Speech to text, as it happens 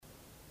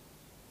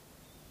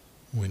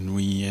When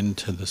we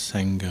enter the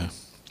Sangha,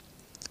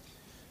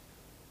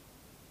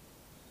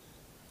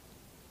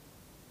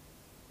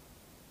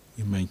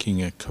 we're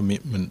making a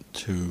commitment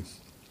to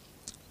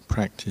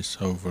practice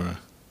over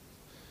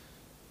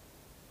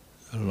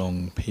a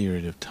long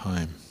period of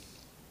time.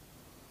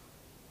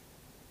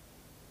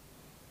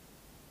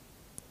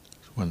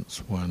 Once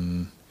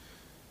one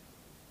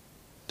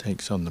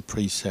takes on the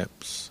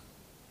precepts,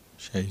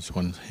 shaves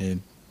one's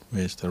head,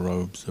 wears the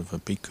robes of a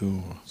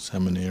bhikkhu or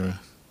samanera,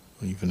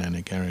 or even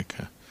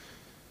anagarika,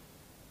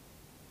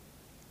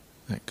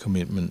 that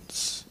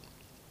commitment's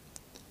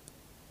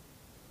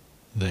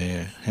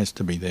there, has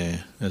to be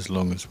there as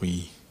long as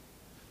we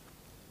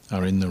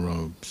are in the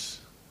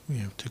robes. We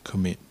have to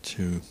commit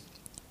to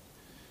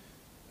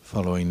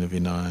following the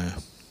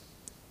Vinaya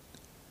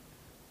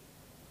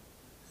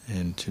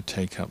and to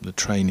take up the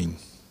training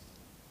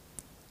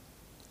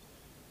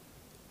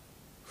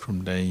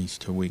from days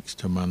to weeks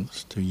to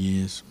months to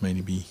years,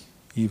 maybe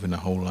even a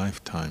whole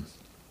lifetime.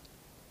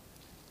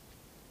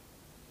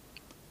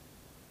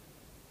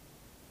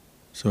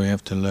 So we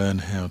have to learn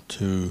how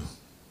to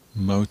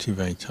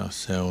motivate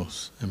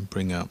ourselves and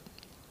bring up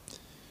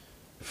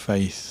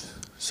faith,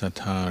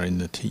 sattha in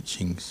the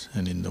teachings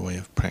and in the way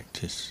of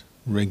practice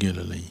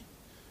regularly.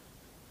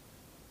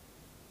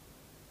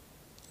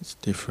 It's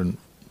different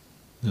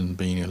than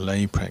being a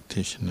lay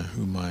practitioner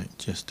who might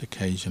just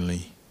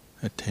occasionally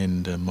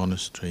attend a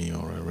monastery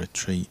or a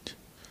retreat,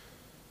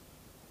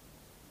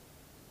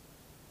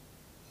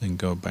 then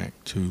go back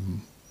to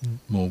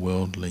more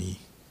worldly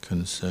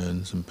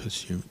concerns and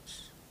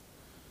pursuits.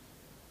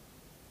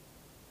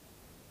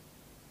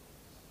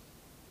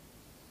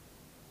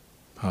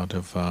 Part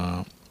of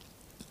our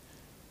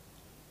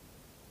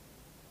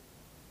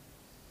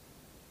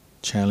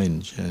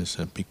challenge as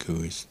a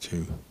bhikkhu is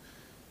to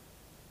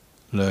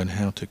learn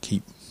how to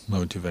keep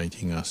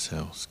motivating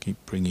ourselves, keep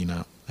bringing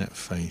up that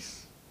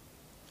faith.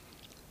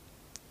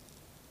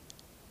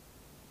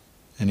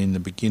 And in the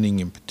beginning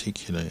in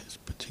particular, it's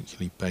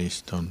particularly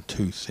based on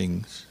two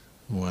things.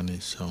 One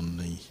is on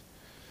the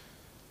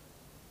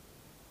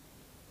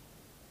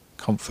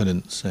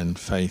confidence and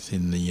faith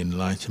in the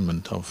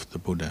enlightenment of the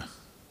Buddha.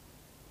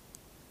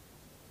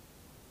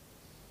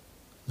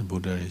 The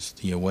Buddha is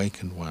the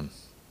awakened one,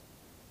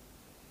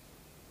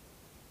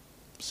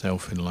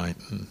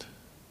 self-enlightened.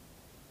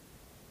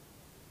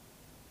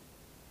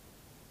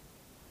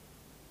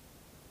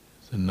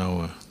 The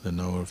knower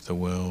of the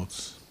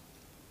worlds.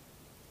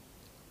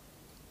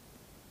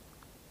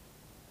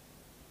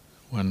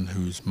 One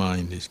whose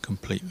mind is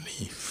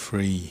completely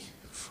free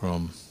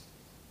from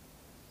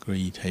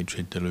greed,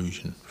 hatred,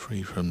 delusion,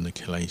 free from the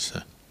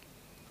kilesa.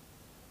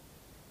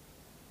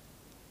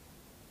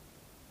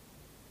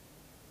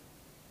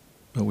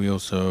 But we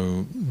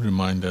also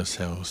remind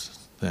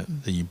ourselves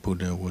that the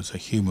Buddha was a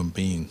human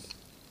being,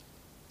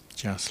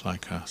 just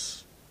like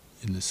us,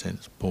 in the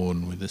sense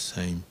born with the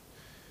same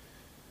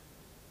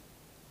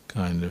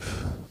kind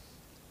of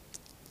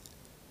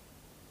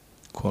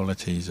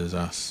qualities as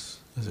us,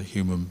 as a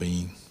human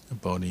being, a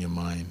body, a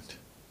mind,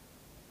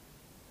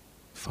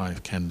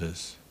 5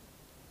 khandhas.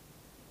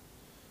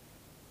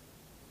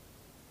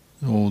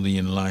 All the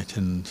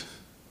enlightened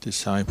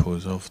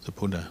disciples of the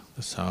Buddha,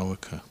 the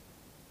Sāvaka,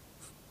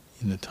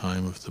 in the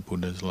time of the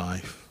Buddha's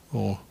life,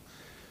 or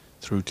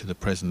through to the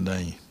present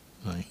day,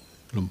 like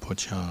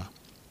Lumpo-cha,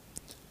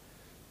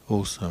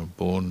 also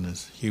born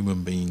as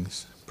human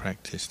beings,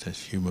 practiced as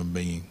human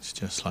beings,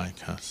 just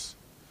like us.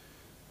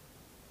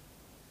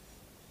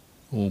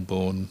 All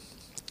born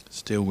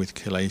still with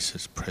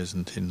kilesas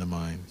present in the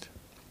mind,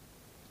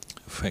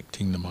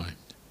 affecting the mind,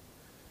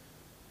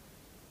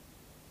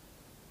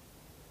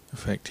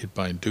 affected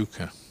by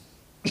dukkha,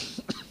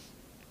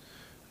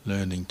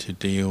 learning to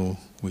deal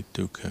with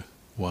dukkha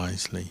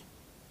wisely,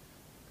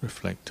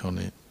 reflect on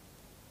it,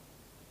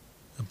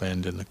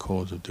 abandon the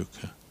cause of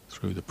dukkha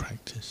through the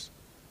practice.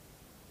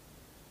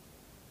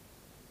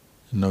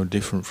 No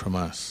different from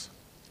us.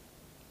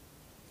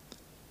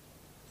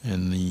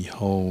 And the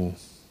whole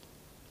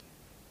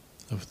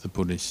of the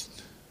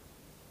Buddhist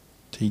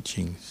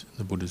teachings,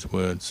 the Buddha's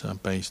words, are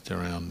based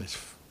around this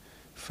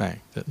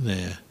fact that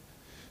they're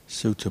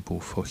suitable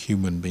for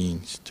human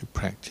beings to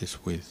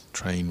practice with,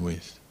 train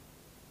with.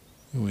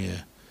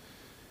 We're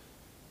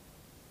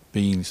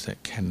beings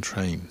that can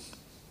train.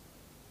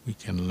 We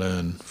can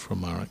learn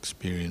from our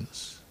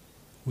experience.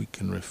 We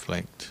can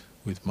reflect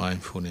with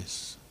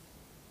mindfulness,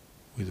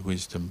 with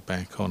wisdom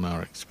back on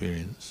our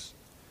experience,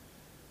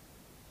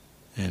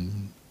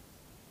 and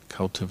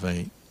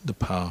cultivate the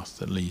path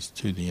that leads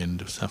to the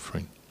end of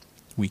suffering.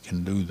 We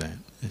can do that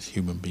as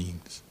human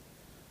beings.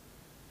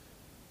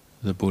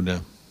 The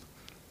Buddha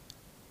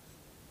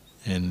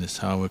and the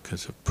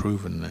Sāvakas have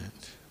proven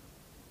that.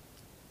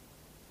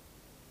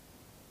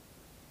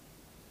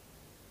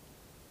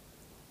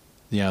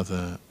 The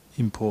other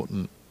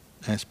important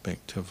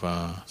aspect of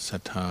our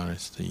sattha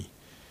is the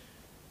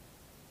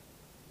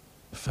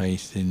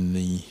faith in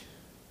the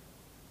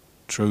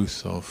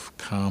truth of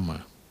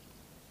karma.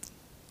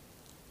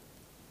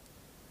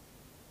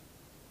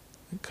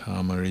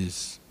 Karma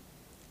is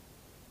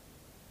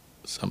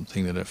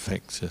something that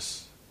affects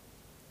us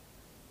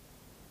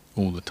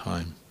all the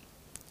time,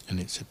 and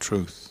it's a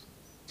truth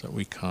that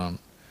we can't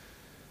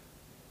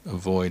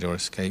avoid or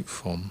escape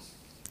from,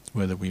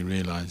 whether we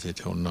realize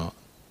it or not.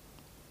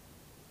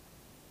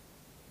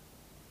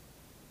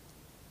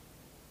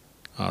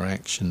 Our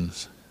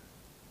actions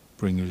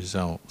bring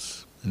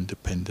results, and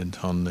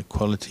dependent on the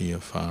quality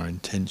of our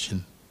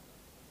intention,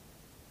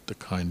 the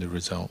kind of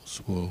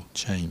results will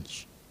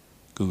change,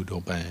 good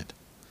or bad.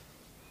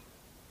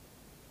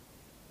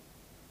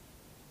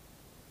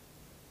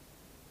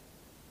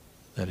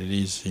 That it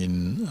is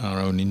in our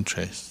own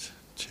interest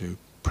to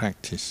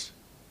practice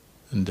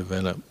and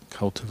develop,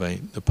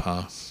 cultivate the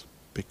path,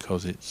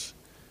 because it's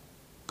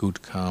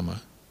good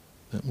karma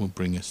that will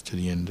bring us to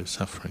the end of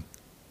suffering.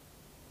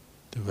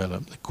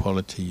 Develop the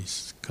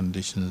qualities,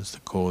 conditions, the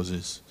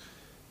causes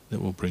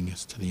that will bring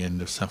us to the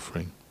end of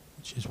suffering,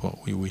 which is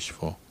what we wish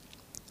for.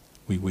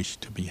 We wish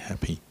to be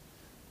happy,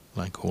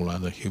 like all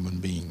other human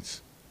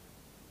beings.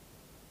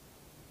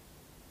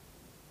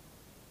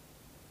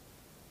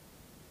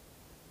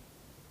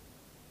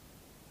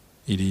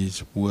 It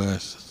is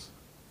worth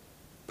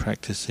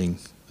practicing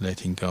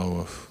letting go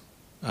of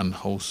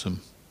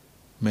unwholesome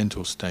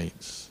mental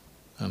states,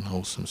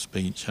 unwholesome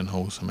speech,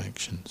 unwholesome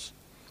actions.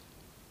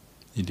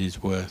 It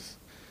is worth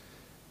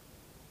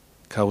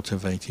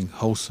cultivating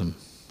wholesome,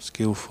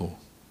 skillful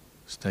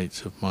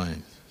states of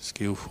mind,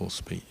 skillful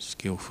speech,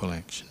 skillful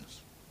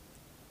actions.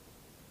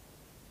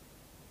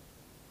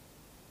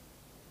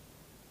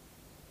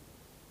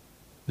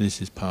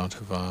 This is part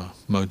of our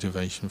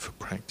motivation for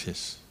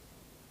practice.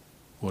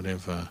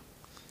 Whatever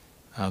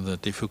other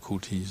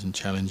difficulties and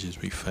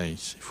challenges we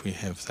face, if we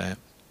have that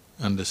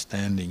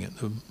understanding at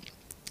the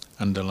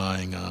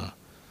underlying our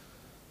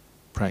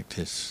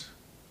practice,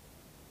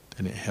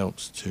 then it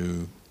helps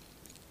to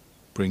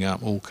bring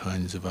up all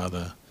kinds of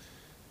other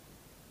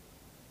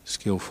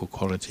skillful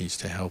qualities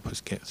to help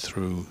us get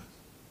through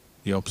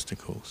the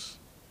obstacles.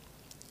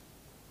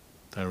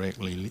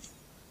 Directly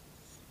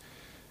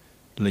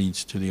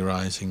leads to the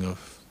arising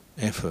of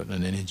effort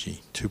and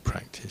energy to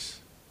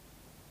practice,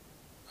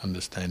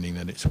 understanding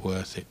that it's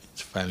worth it,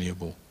 it's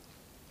valuable,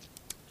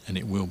 and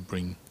it will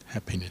bring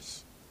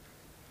happiness.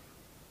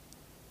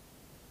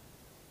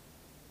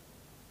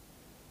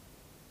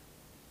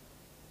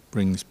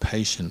 Brings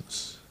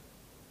patience,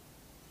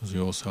 because we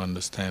also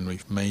understand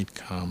we've made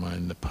karma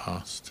in the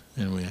past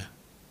and we're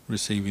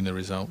receiving the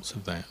results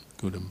of that,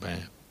 good and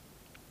bad.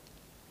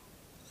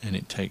 And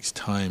it takes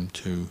time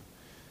to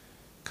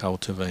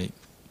cultivate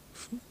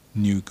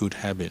new good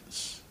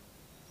habits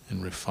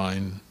and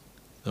refine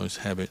those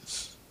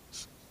habits,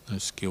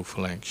 those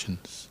skillful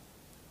actions,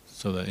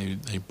 so that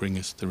they bring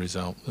us the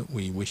result that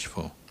we wish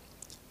for,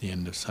 the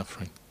end of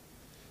suffering.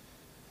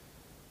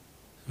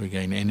 We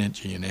gain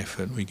energy and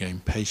effort, we gain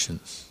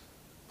patience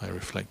by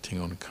reflecting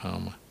on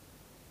karma.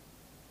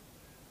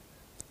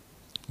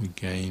 We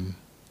gain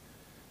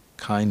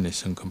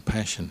kindness and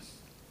compassion,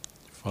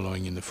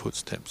 following in the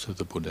footsteps of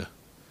the Buddha.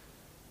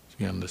 As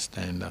we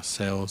understand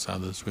ourselves,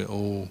 others, we're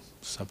all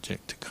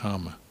subject to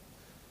karma.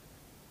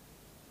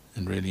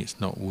 And really it's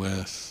not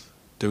worth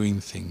doing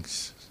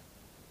things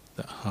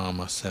that harm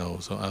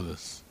ourselves or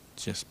others.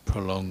 It just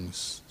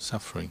prolongs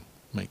suffering,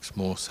 makes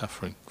more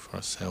suffering for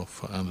ourselves,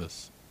 for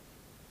others.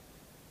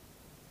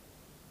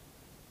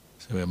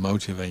 So we're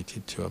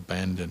motivated to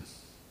abandon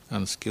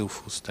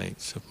unskillful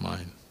states of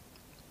mind.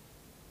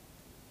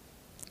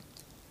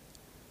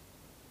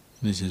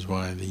 This is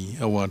why the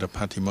Awada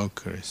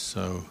Patimokkha is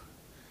so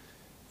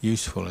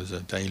useful as a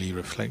daily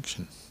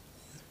reflection.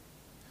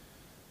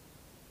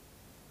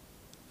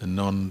 The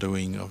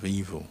non-doing of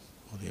evil,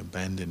 or the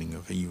abandoning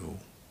of evil.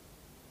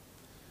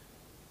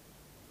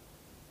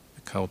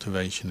 The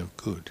cultivation of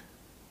good.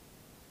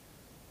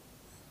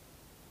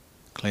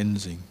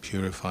 Cleansing,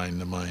 purifying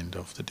the mind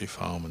of the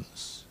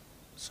defilements,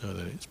 so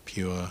that it's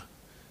pure,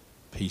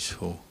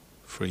 peaceful,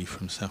 free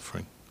from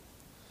suffering.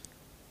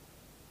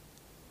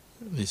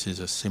 This is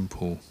a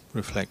simple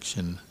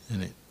reflection,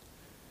 and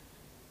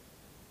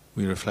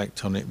we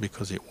reflect on it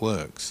because it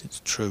works,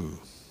 it's true.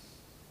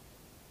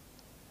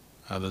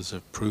 Others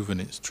have proven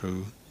it's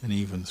true, and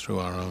even through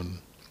our own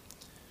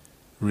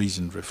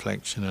reasoned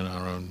reflection and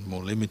our own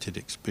more limited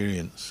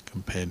experience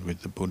compared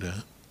with the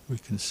Buddha, we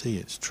can see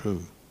it's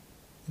true.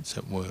 It's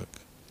at work.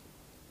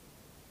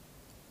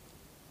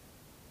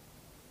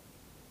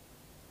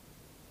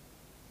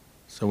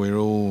 So we're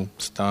all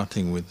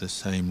starting with the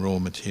same raw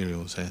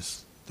materials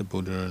as the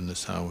Buddha and the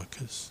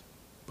Sāvakas,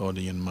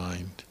 body and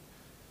mind.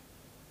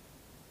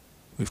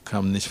 We've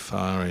come this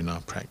far in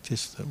our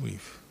practice that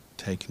we've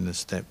taken the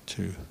step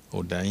to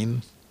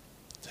ordain,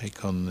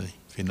 take on the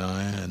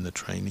Vinaya and the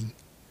training.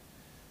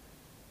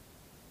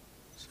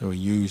 So we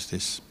use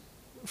this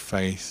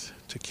faith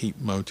to keep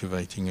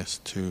motivating us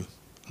to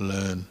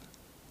learn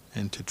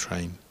and to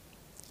train.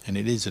 And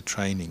it is a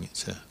training,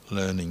 it's a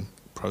learning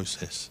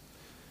process.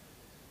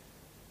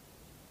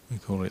 We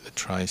call it the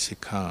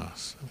Tri-Sikha.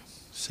 So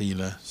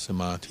Sila,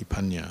 Samadhi,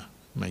 Panya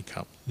make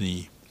up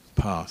the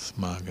path,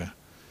 Marga.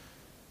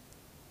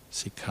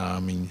 Sikha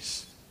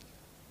means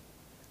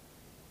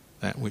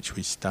that which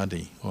we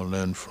study or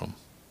learn from.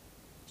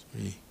 So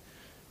we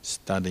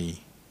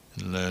study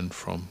and learn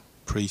from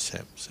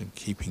precepts and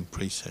keeping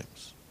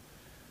precepts.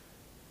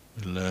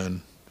 We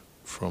learn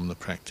from the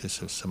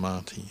practice of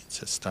samadhi.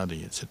 It's a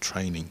study, it's a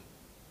training.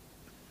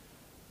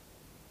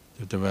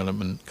 The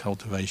development,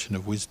 cultivation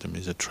of wisdom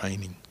is a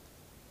training,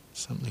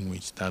 something we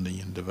study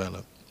and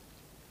develop.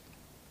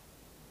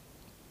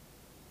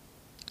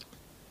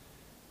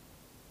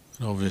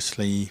 And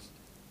obviously,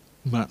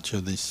 much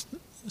of this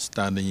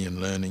study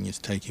and learning is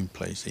taking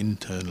place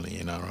internally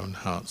in our own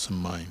hearts and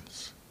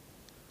minds.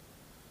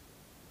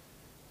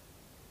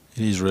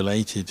 It is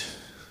related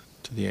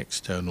to the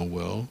external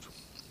world,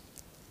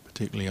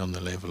 particularly on the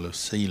level of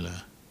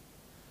sila.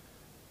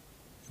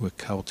 We're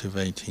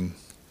cultivating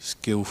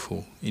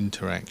skillful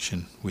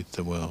interaction with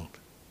the world,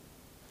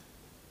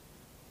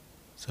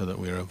 so that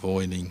we're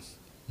avoiding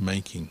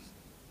making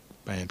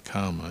bad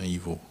karma,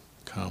 evil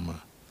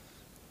karma,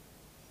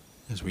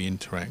 as we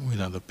interact with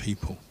other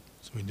people.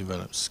 So we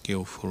develop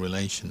skillful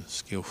relations,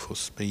 skillful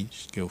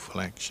speech,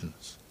 skillful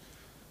actions,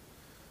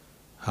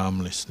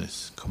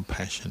 harmlessness,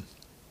 compassion.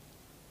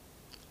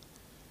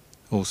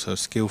 Also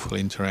skillful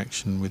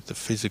interaction with the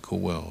physical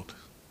world,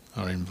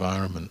 our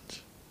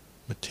environment,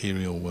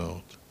 material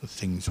world, the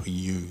things we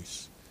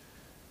use.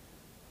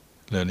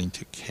 Learning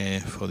to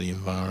care for the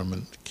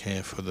environment,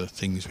 care for the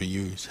things we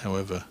use,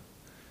 however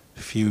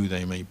few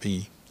they may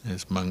be.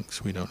 As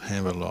monks, we don't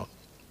have a lot.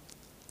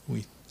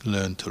 We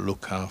learn to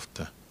look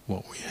after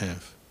what we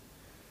have,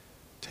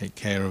 take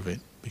care of it,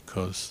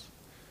 because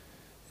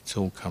it's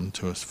all come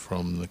to us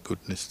from the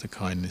goodness, the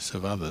kindness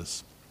of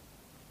others.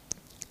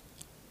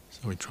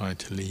 So we try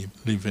to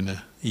live in an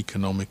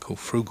economical,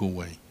 frugal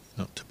way,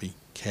 not to be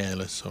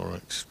careless or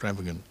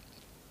extravagant.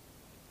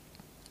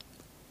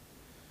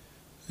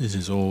 This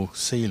is all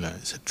sila,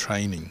 it's a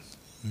training.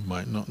 We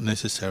might not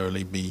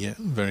necessarily be yet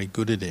very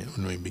good at it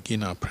when we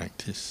begin our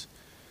practice.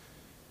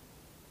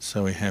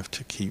 So we have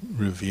to keep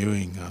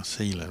reviewing our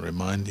sila,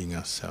 reminding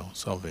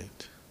ourselves of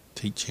it,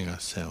 teaching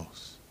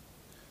ourselves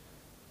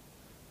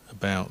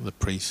about the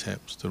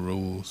precepts, the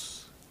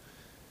rules,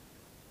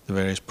 the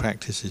various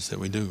practices that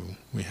we do.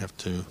 We have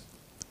to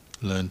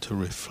learn to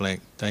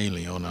reflect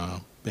daily on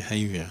our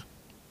behavior,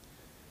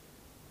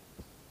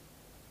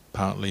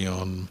 partly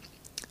on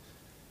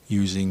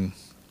using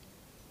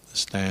the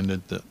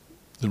standard that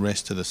the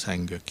rest of the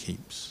Sangha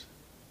keeps.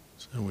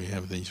 So we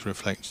have these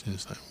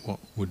reflections like, what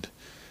would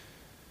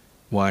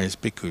wise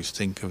bhikkhus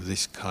think of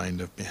this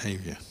kind of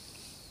behavior?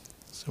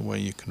 So where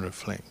you can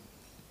reflect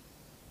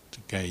to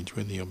gauge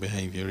whether your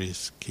behavior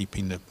is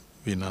keeping the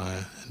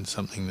Vinaya and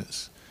something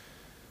that's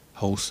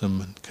wholesome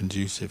and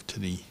conducive to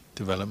the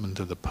development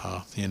of the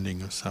path, the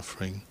ending of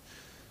suffering,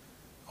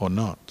 or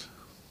not.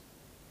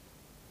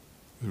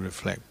 We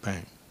reflect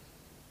back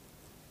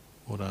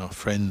what our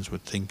friends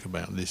would think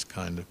about this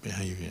kind of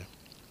behavior.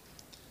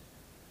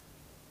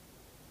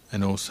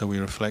 And also we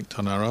reflect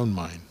on our own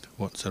mind,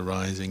 what's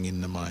arising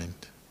in the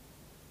mind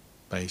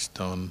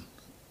based on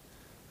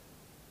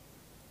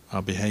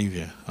our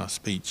behavior, our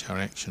speech, our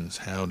actions.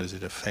 How does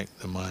it affect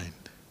the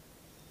mind?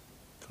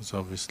 Because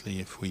obviously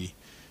if we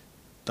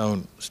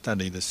don't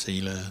study the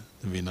sila,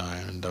 the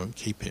vinaya, and don't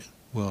keep it,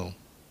 well,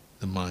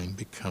 the mind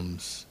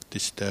becomes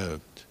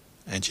disturbed,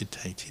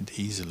 agitated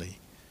easily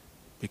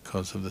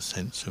because of the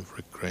sense of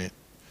regret,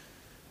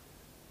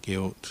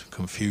 guilt,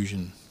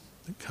 confusion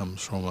that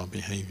comes from our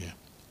behavior.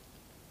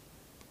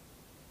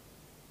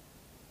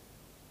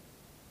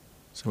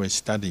 So we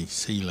study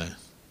sila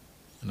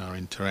and our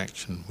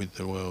interaction with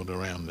the world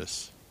around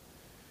us.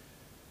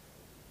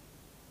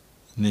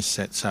 And this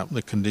sets up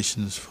the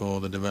conditions for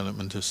the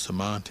development of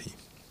samadhi,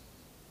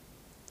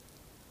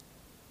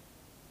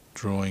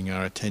 drawing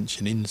our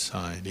attention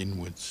inside,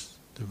 inwards,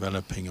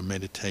 developing a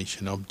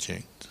meditation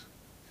object,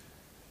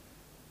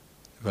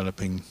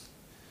 developing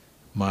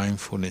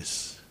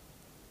mindfulness,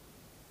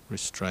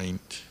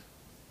 restraint,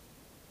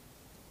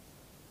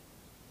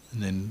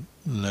 and then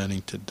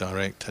learning to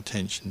direct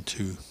attention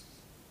to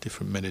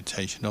different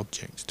meditation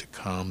objects to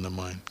calm the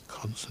mind,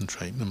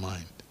 concentrate the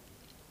mind.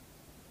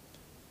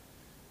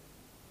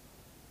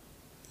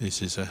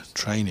 This is a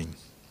training,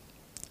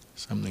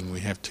 something we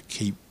have to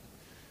keep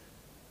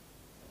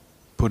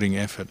putting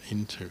effort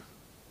into,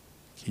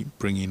 keep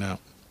bringing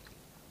up,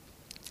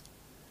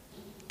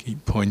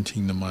 keep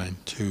pointing the mind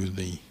to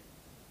the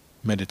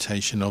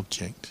meditation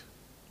object,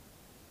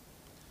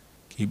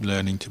 keep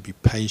learning to be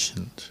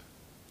patient,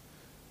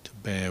 to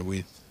bear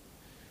with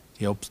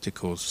the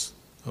obstacles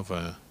of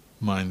a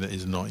mind that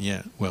is not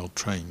yet well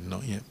trained,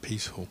 not yet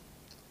peaceful.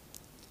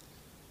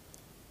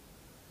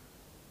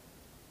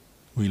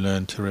 We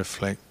learn to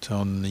reflect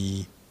on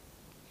the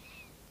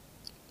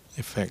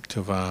effect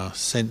of our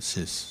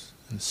senses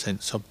and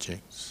sense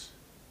objects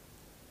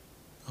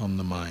on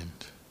the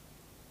mind.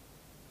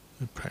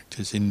 We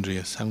practice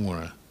indriya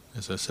samvara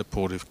as a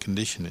supportive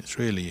condition. It's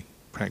really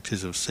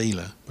practice of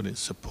sila, but it's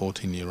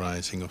supporting the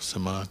arising of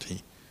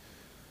samadhi.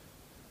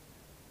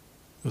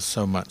 Because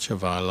so much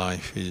of our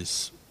life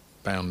is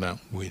bound up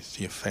with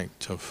the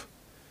effect of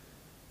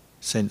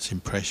sense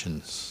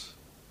impressions,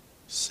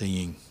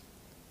 seeing,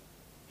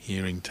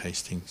 hearing,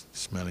 tasting,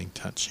 smelling,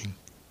 touching,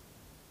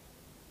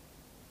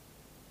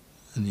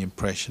 and the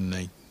impression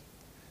they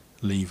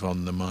leave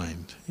on the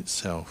mind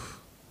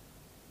itself,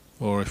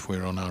 or if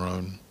we're on our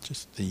own,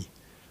 just the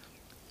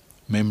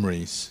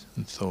memories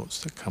and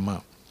thoughts that come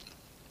up.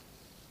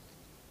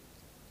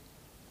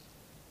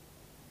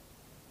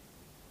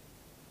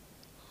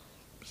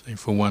 So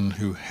for one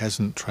who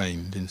hasn't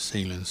trained in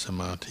Sila and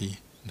Samadhi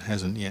and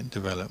hasn't yet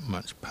developed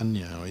much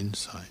Panya or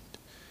insight,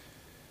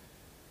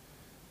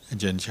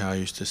 Ajahn Chah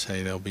used to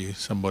say there'll be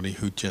somebody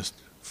who just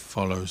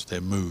follows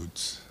their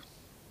moods,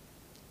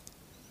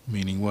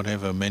 meaning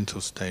whatever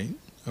mental state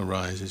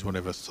arises,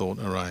 whatever thought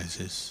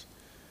arises,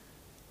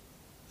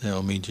 they'll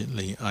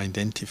immediately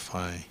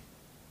identify,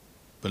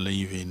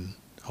 believe in,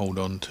 hold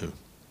on to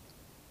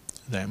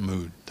that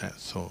mood, that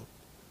thought.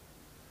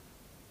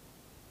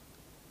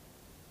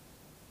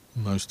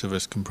 Most of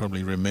us can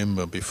probably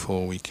remember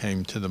before we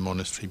came to the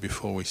monastery,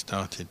 before we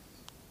started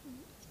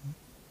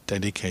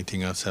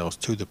dedicating ourselves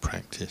to the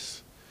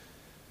practice,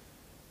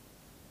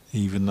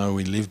 even though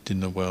we lived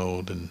in the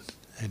world and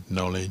had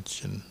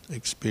knowledge and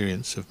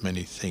experience of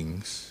many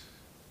things,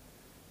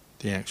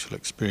 the actual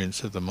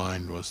experience of the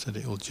mind was that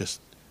it will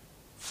just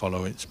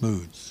follow its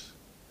moods.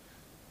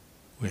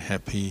 We're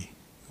happy,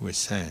 we're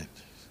sad,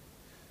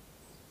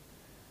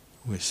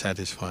 we're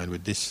satisfied, we're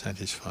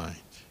dissatisfied,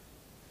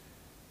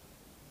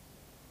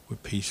 we're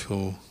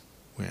peaceful,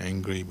 we're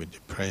angry, we're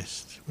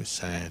depressed, we're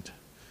sad.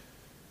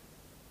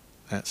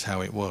 That's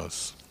how it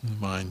was. The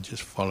mind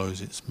just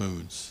follows its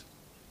moods,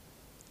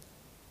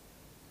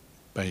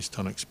 based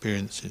on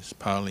experiences.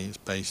 Partly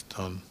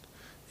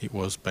it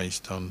was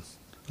based on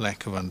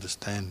lack of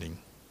understanding,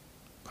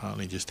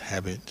 partly just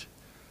habit.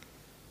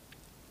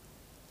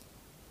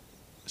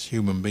 As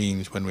human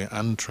beings, when we're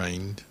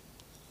untrained,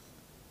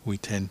 we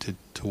tend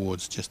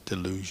towards just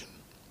delusion,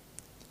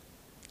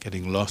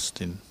 getting lost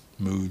in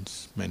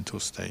moods, mental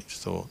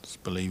states, thoughts,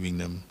 believing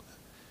them.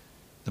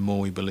 The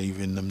more we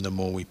believe in them, the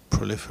more we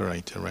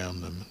proliferate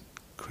around them,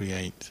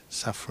 create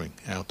suffering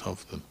out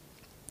of them.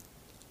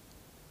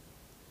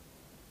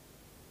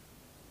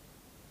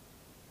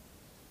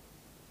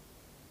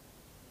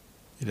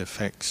 It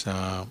affects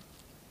our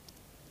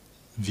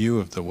view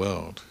of the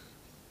world.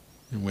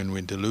 And when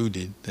we're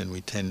deluded, then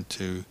we tend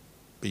to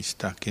be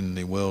stuck in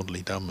the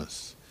worldly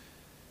dhammas.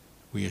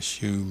 We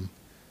assume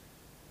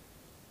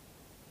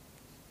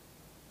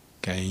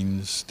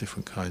gains,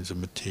 different kinds of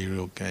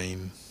material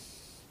gain,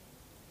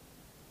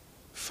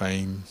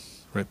 fame,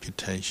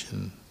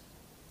 reputation,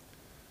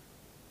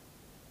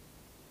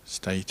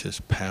 status,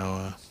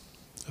 power,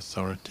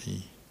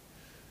 authority,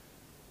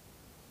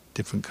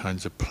 different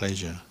kinds of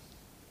pleasure,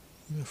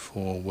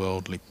 for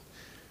worldly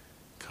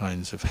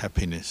kinds of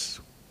happiness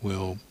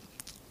will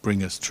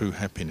bring us true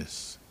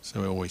happiness.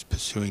 So we're always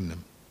pursuing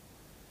them.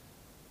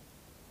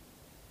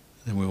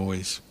 And we're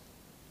always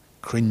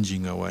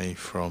cringing away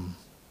from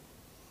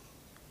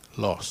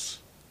loss,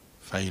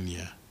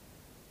 failure,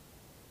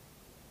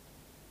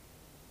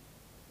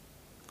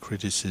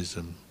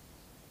 criticism,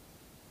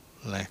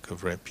 lack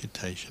of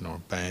reputation or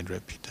bad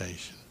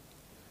reputation,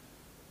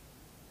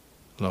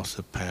 loss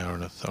of power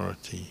and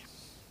authority,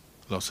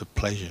 loss of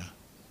pleasure,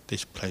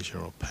 displeasure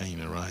or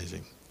pain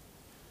arising.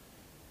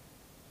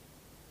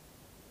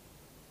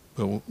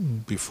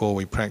 But before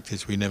we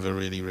practiced, we never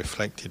really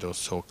reflected or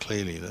saw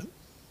clearly that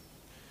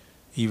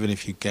even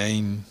if you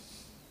gain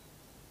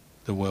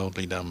the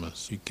worldly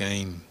dhammas, you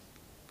gain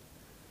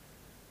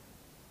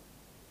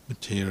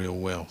material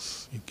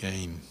wealth, you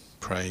gain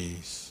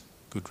praise,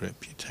 good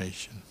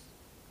reputation,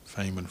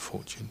 fame and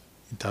fortune,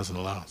 it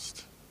doesn't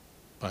last.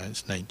 By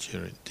its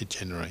nature it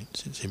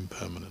degenerates, it's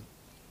impermanent.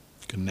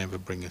 It can never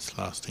bring us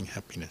lasting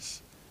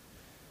happiness.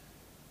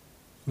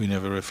 We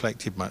never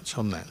reflected much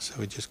on that, so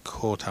we're just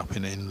caught up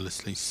in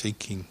endlessly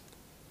seeking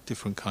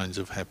different kinds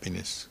of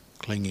happiness,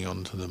 clinging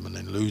onto them and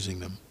then losing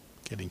them,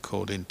 getting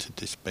caught into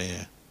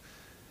despair,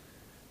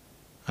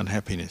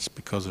 unhappiness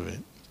because of it.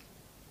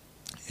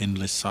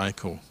 Endless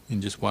cycle.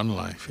 In just one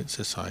life it's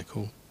a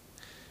cycle.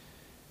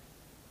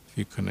 If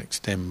you can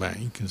extend back,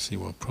 you can see,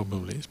 well,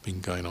 probably it's been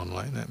going on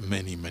like that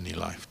many, many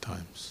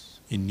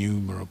lifetimes,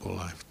 innumerable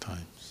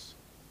lifetimes.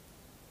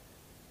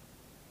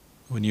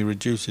 When you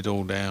reduce it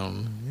all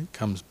down, it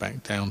comes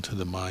back down to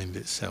the mind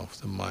itself,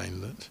 the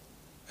mind that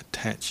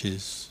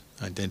attaches,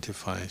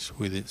 identifies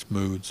with its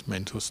moods,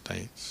 mental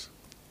states,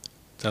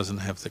 doesn't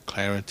have the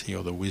clarity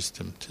or the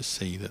wisdom to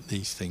see that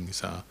these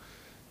things are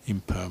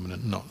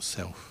impermanent, not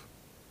self,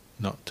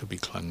 not to be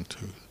clung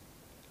to.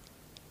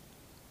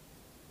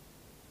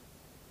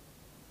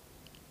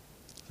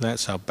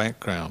 That's our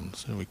background.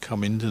 So we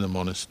come into the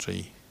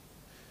monastery,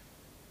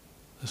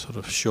 the sort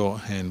of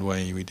shorthand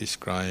way we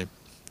describe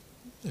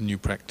a new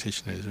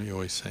practitioner, as we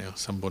always say, or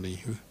somebody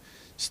who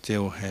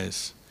still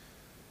has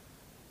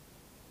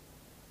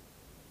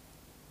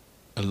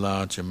a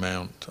large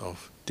amount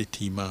of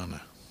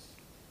ditthi-mana,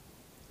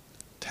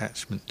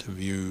 attachment to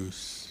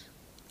views,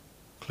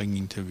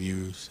 clinging to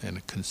views, and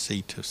a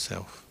conceit of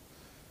self.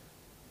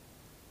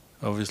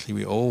 Obviously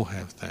we all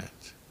have that,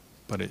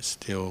 but it's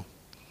still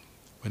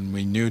When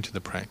we're new to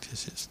the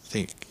practice, it's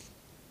thick.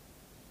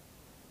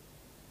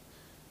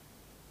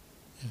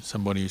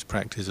 Somebody who's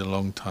practiced a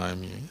long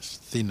time, it's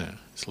thinner,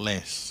 it's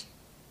less,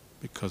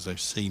 because they've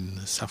seen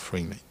the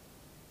suffering that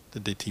the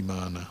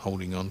ditthi-mana,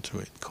 holding on to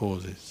it,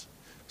 causes.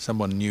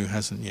 Someone new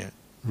hasn't yet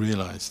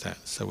realized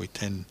that, so we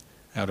tend,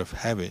 out of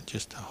habit,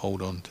 just to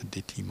hold on to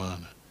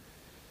ditthi-mana.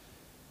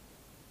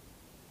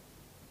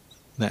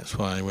 That's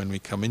why when we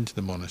come into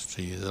the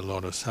monastery, there's a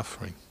lot of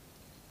suffering.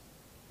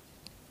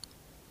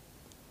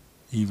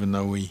 Even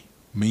though we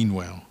mean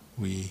well,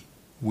 we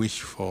wish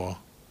for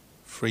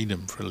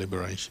freedom, for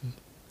liberation,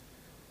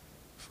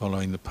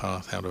 following the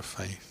path out of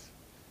faith.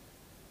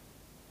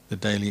 The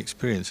daily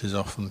experience is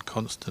often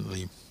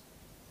constantly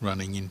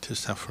running into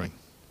suffering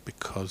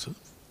because of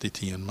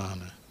ditthi and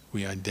mana.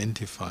 We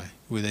identify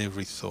with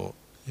every thought,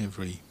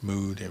 every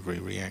mood, every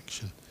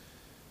reaction.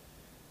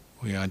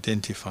 We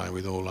identify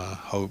with all our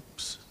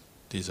hopes,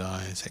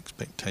 desires,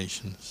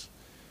 expectations.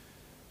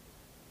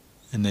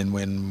 And then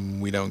when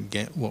we don't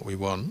get what we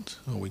want,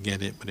 or we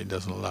get it but it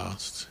doesn't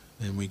last,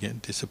 then we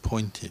get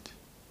disappointed,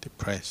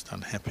 depressed,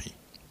 unhappy.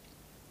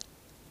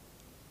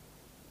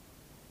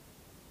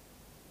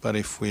 But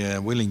if we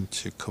are willing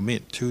to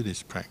commit to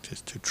this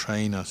practice, to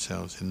train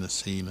ourselves in the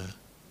sila,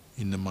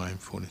 in the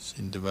mindfulness,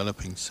 in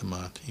developing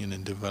samadhi, and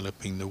in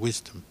developing the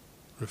wisdom,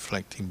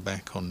 reflecting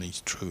back on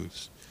these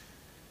truths,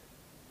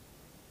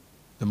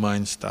 the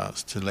mind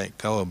starts to let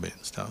go a bit,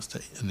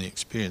 and the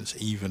experience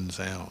evens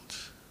out.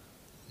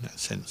 That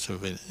sense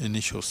of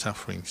initial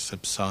suffering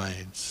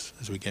subsides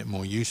as we get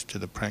more used to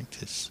the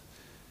practice,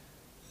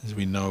 as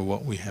we know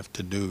what we have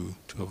to do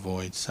to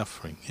avoid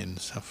suffering, end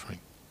suffering.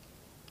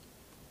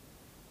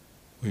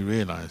 We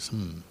realize,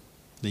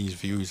 these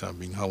views I've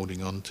been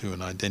holding on to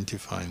and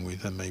identifying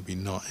with are maybe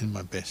not in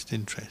my best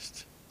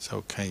interest. It's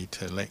okay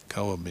to let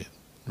go a bit,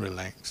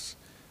 relax.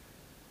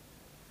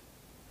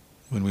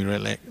 When we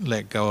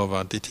let go of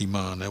our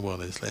ditthi-mana, well,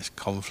 there's less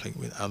conflict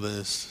with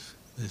others,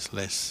 there's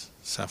less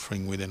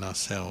suffering within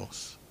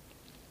ourselves,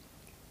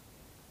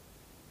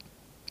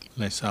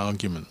 less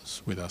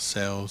arguments with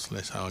ourselves,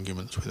 less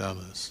arguments with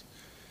others,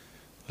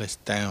 less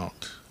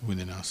doubt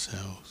within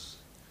ourselves,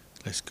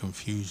 less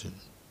confusion.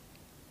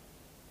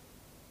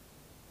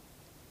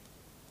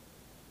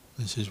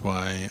 This is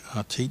why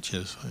our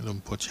teachers, like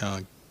Luang Por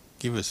Chah,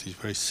 give us these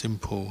very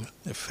simple,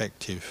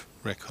 effective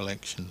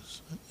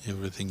recollections.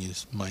 Everything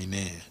is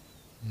mainea,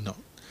 not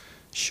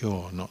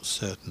sure, not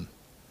certain.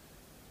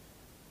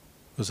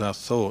 Because our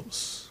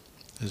thoughts,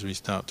 as we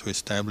start to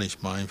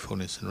establish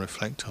mindfulness and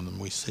reflect on them,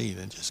 we see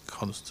they're just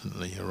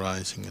constantly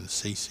arising and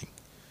ceasing.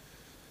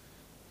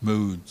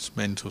 Moods,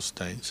 mental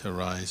states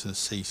arise and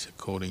cease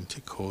according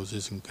to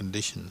causes and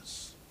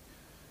conditions.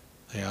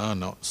 They are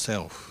not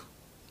self.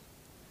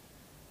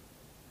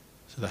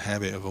 So the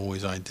habit of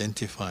always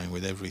identifying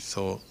with every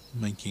thought,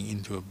 making it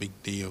into a big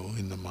deal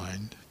in the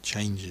mind,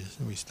 changes,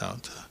 and we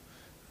start to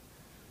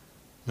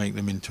make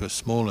them into a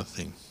smaller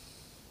thing.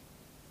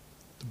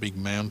 The big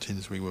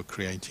mountains we were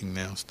creating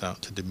now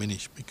start to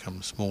diminish,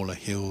 become smaller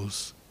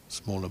hills,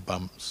 smaller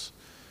bumps,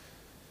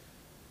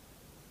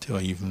 till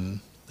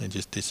even they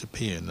just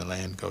disappear and the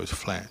land goes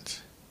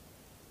flat.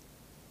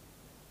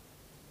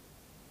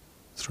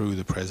 Through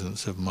the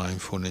presence of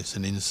mindfulness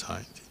and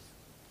insight.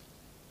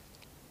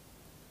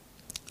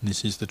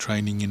 This is the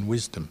training in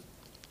wisdom.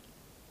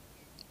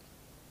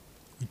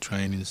 We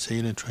train in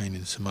sila, train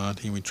in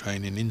samadhi, we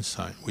train in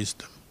insight,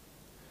 wisdom.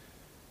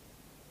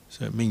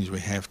 So it means we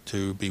have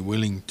to be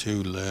willing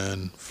to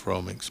learn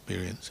from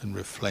experience and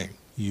reflect,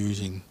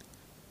 using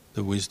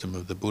the wisdom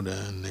of the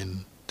Buddha and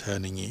then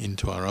turning it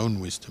into our own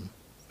wisdom.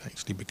 It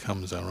actually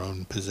becomes our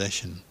own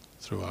possession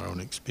through our own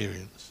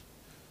experience.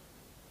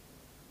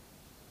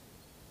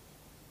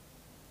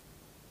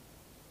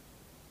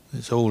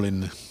 It's all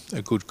in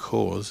a good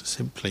cause,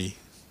 simply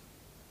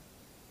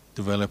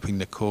developing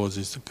the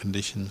causes, the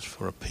conditions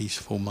for a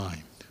peaceful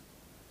mind.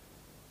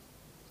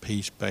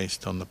 Peace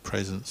based on the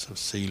presence of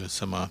sila,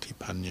 samadhi,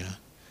 panya,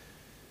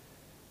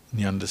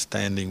 and the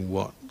understanding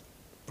what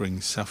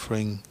brings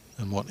suffering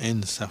and what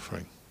ends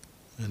suffering,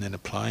 and then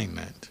applying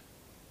that.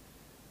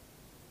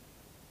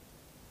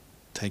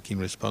 Taking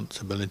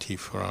responsibility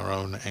for our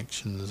own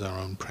actions, our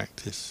own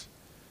practice,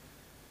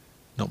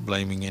 not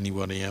blaming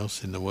anybody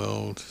else in the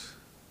world,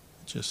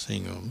 just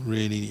seeing,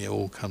 really it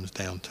all comes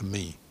down to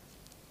me.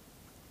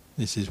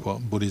 This is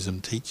what Buddhism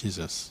teaches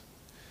us.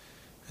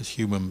 As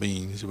human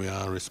beings, we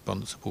are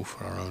responsible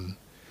for our own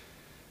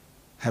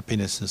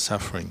happiness and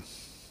suffering,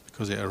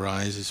 because it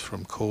arises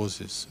from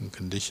causes and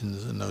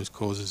conditions, and those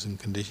causes and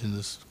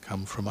conditions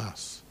come from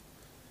us.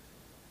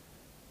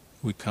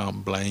 We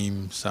can't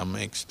blame some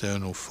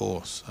external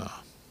force,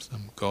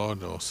 some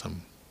god or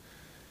some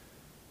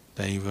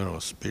deva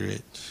or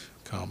spirit.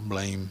 Can't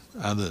blame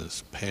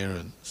others,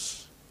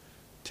 parents,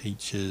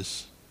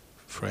 teachers,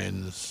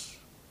 friends,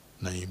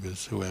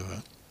 neighbours,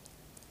 whoever.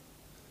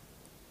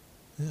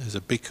 As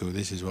a bhikkhu,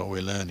 this is what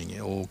we're learning.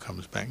 It all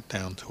comes back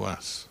down to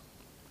us.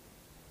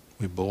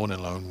 We're born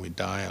alone, we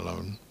die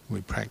alone,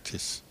 we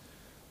practice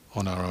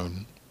on our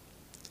own.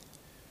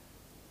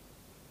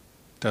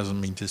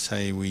 Doesn't mean to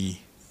say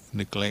we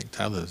neglect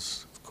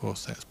others. Of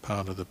course, that's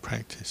part of the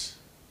practice.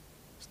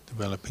 It's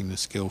developing the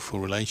skillful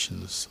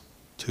relations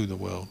to the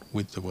world,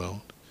 with the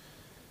world.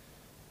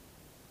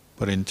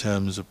 But in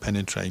terms of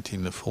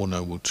penetrating the Four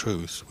Noble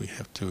Truths, we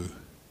have to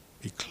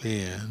be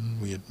clear,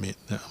 and we admit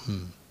that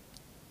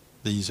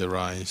these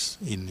arise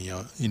in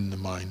the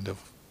mind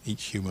of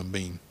each human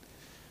being.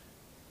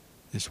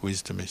 This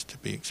wisdom is to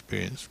be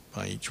experienced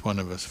by each one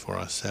of us for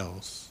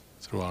ourselves,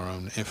 through our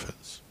own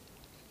efforts.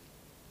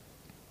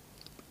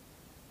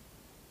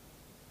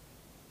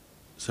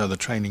 So the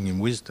training in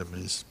wisdom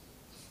is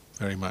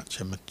very much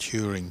a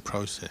maturing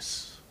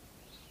process.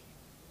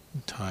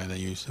 In Thai they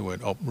use the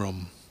word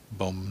obrom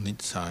bom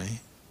nitsai.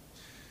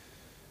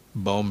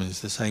 Bom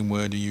is the same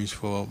word you use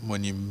for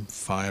when you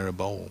fire a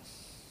bowl.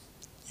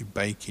 You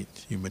bake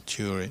it, you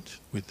mature it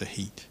with the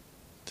heat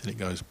till it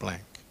goes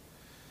black.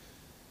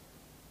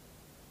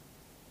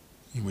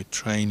 And we're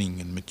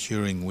training and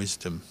maturing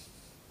wisdom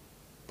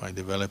by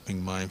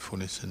developing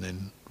mindfulness and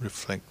then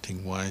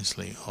reflecting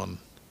wisely on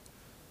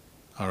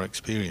our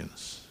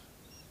experience,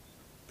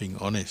 being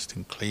honest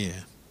and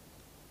clear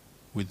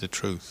with the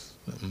truth.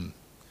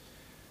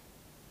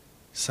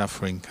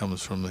 Suffering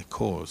comes from the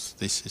cause.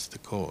 This is the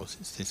cause.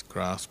 It's this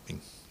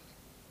grasping,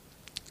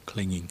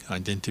 clinging,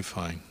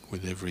 identifying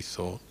with every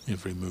thought,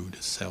 every mood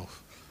as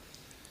self.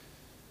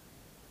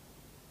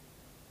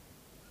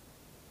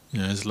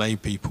 As lay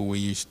people, we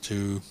used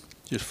to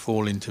just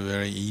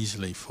very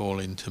easily fall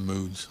into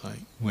moods like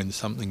when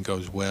something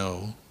goes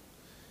well,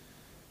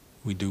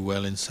 we do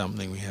well in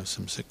something, we have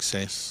some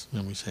success,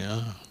 and we say,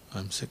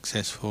 I'm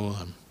successful,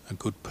 I'm a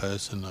good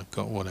person, I've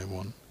got what I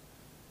want.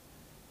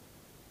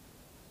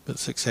 But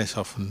success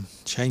often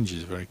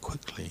changes very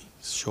quickly,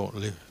 it's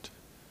short-lived.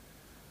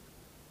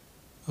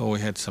 Or we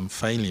had some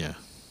failure,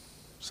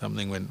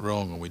 something went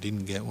wrong, or we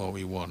didn't get what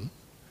we want.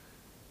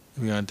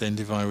 We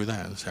identify with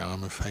that and say,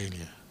 I'm a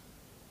failure,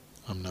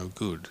 I'm no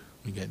good.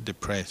 We get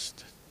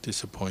depressed,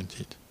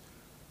 disappointed,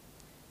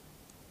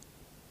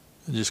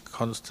 and just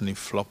constantly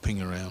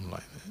flopping around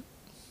like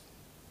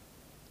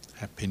that.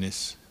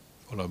 Happiness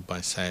followed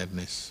by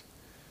sadness,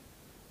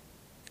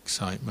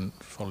 excitement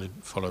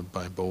followed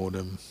by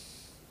boredom,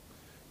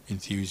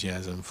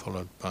 enthusiasm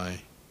followed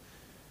by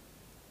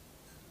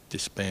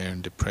despair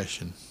and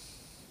depression.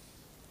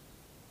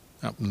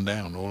 Up and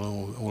down,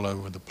 all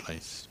over the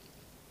place.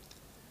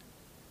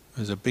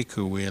 As a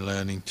bhikkhu, we are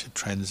learning to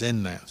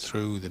transcend that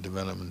through the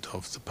development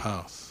of the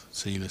path,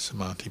 sila,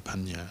 samadhi,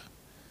 panya.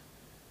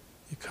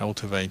 You're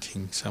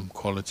cultivating some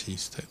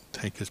qualities that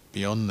take us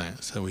beyond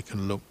that, so we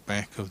can look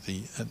back at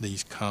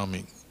these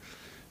karmic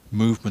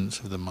movements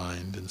of the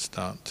mind and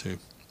start to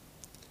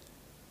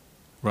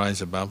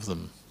rise above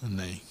them, and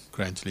they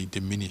gradually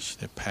diminish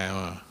their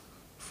power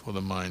for the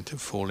mind to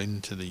fall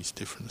into these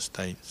different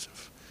states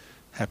of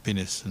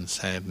happiness and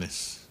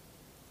sadness.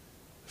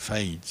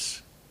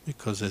 Fades.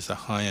 Because there's a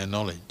higher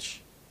knowledge,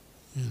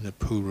 the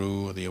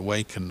puru or the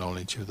awakened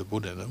knowledge of the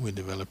Buddha that we're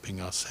developing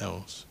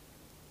ourselves.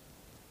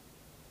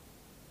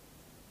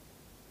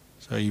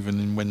 So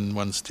even when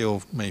one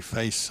still may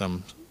face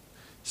some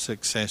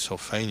success or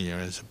failure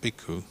as a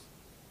bhikkhu,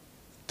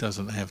 it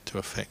doesn't have to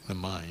affect the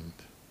mind.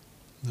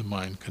 The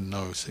mind can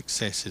know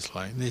success is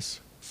like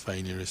this,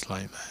 failure is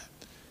like that.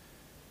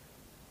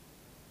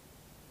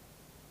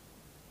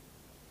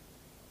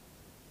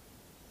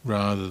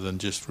 Rather than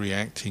just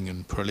reacting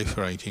and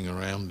proliferating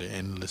around it,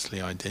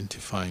 endlessly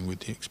identifying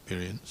with the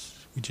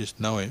experience, we just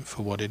know it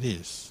for what it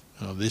is.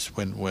 This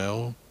went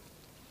well,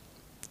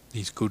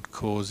 these good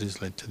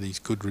causes led to these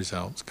good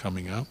results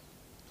coming up.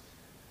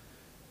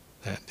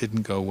 That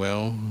didn't go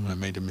well, I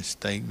made a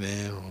mistake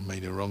there, or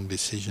made a wrong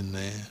decision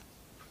there.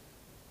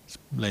 It's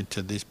led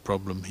to this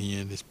problem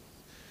here, this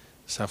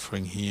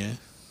suffering here.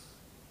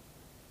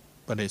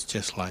 But it's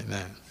just like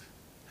that.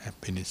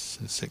 Happiness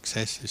and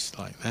success is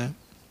like that.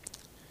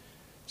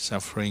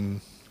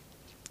 Suffering,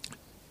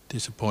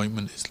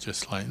 disappointment is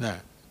just like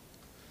that.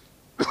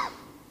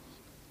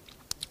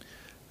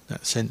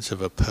 That sense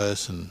of a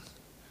person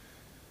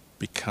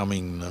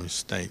becoming those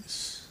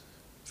states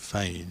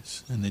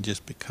fades, and they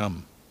just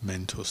become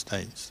mental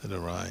states that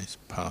arise,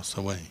 pass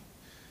away.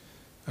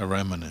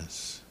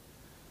 Aramanas,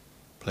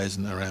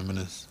 pleasant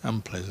aramanas,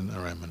 unpleasant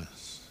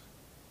aramanas.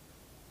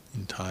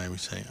 In Thai we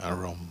say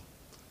arom.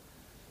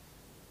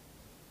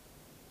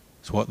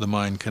 It's what the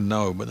mind can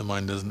know, but the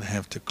mind doesn't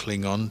have to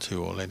cling on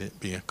to or let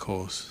it be a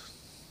cause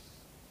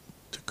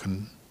to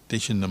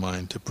condition the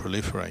mind to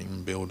proliferate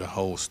and build a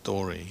whole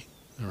story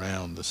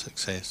around the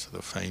success or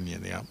the failure,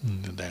 the up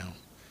and the down.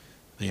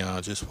 They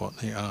are just what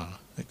they are,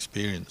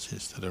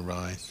 experiences that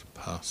arise,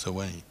 pass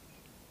away.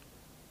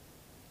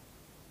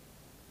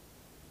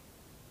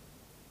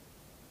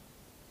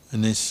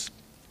 And this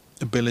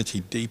ability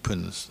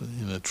deepens,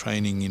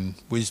 training in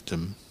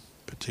wisdom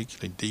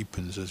particularly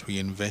deepens as we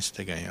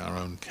investigate our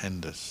own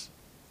khandhas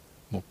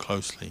more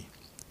closely.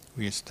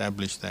 We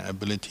establish that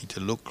ability to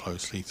look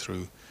closely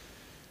through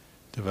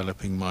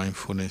developing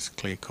mindfulness,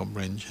 clear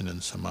comprehension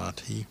and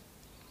samadhi,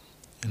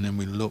 and then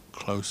we look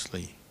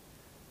closely,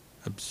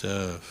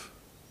 observe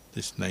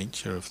this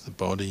nature of the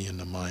body and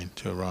the mind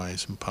to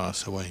arise and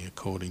pass away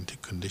according to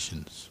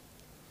conditions.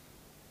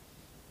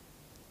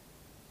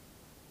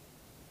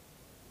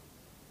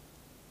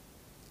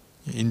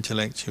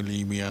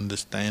 Intellectually we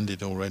understand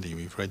it already,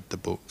 we've read the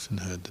books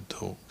and heard the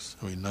talks,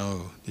 we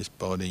know this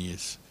body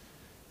is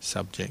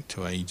subject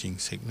to aging,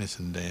 sickness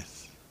and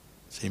death,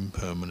 it's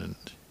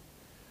impermanent.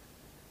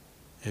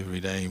 Every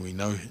day we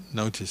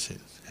notice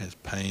it has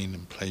pain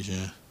and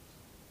pleasure,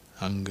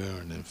 hunger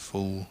and then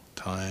full,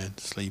 tired,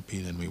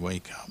 sleepy, then we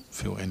wake up,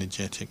 feel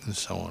energetic and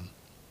so on.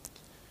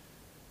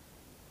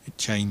 It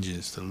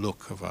changes, the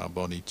look of our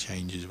body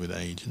changes with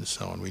age and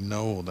so on. We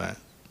know all that,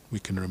 we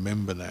can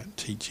remember that,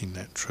 teaching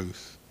that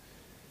truth.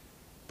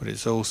 But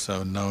it's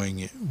also knowing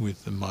it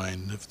with the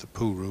mind of the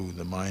Puru,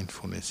 the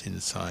mindfulness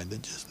inside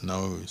that just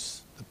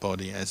knows the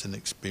body as an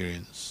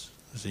experience,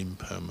 as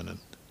impermanent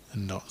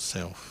and not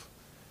self.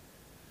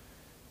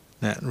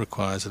 That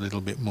requires a little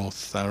bit more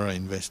thorough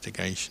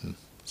investigation.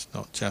 It's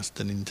not just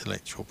an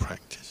intellectual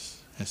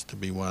practice. It has to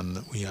be one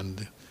that we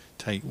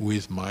undertake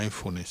with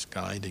mindfulness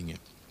guiding it.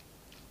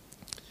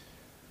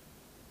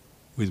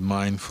 With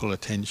mindful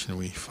attention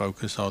we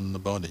focus on the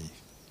body,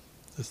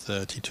 the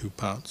 32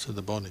 parts of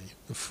the body,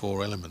 the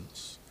 4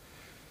 elements,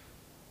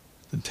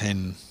 the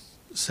 10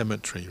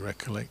 cemetery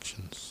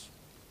recollections.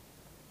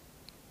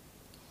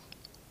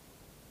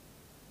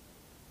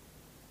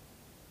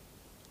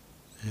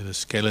 The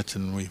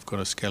skeleton, we've got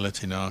a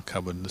skeleton in our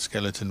cupboard, the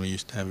skeleton we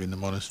used to have in the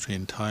monastery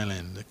in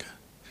Thailand,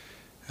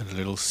 had a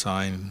little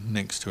sign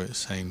next to it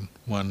saying,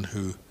 one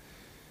who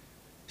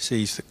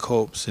sees the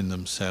corpse in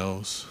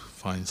themselves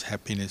finds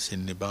happiness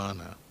in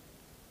Nibbana.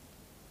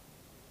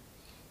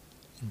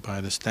 And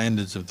by the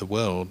standards of the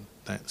world,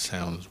 that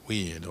sounds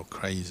weird or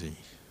crazy.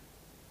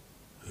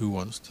 Who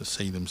wants to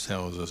see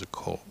themselves as a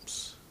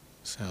corpse?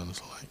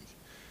 Sounds like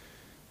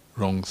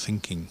wrong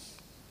thinking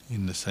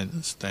in the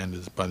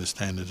standards, by the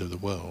standards of the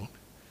world.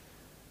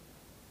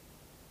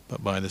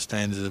 But by the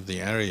standards of the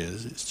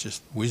Aryas, it's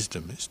just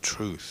wisdom, it's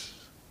truth.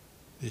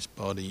 This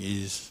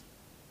body is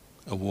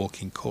a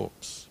walking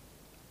corpse.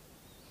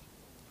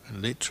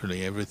 And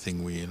literally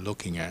everything we are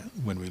looking at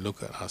when we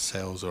look at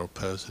ourselves or a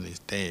person is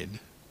dead,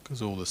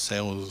 because all the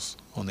cells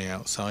on the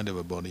outside of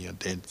a body are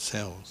dead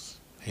cells.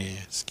 Hair,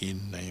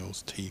 skin,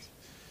 nails, teeth.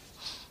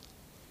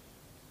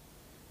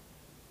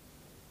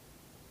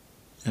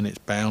 And it's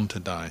bound to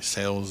die.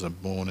 Cells are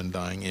born and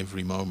dying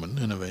every moment,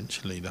 and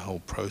eventually the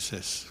whole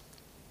process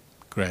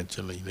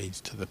gradually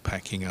leads to the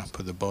packing up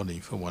of the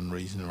body for one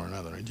reason or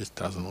another. It just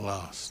doesn't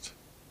last.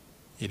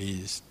 It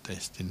is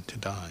destined to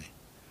die.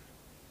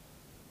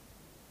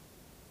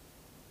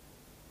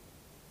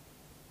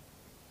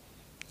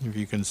 If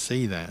you can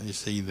see that, you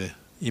see the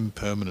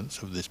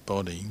impermanence of this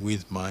body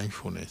with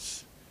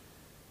mindfulness,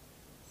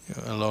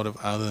 a lot of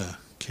other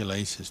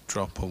kilesas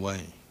drop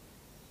away.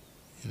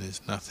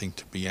 There's nothing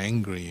to be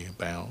angry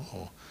about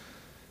or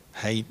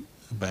hate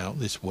about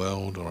this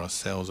world or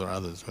ourselves or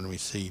others when we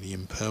see the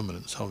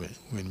impermanence of it.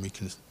 When we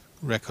can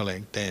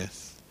recollect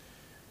death,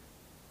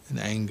 and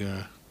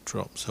anger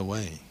drops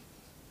away.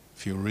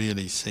 If you're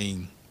really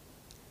seeing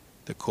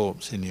the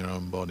corpse in your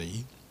own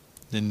body,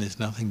 then there's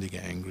nothing to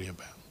get angry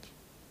about.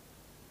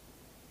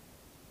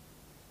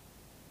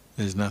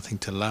 There's nothing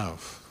to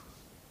love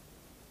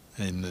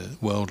in the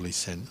worldly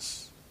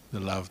sense, the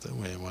love that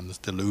where one's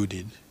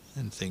deluded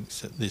and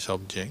thinks that this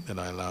object that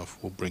I love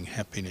will bring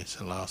happiness,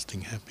 a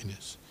lasting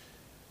happiness.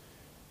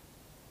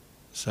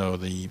 So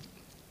the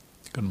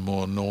kind of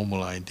more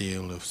normal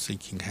ideal of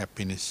seeking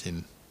happiness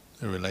in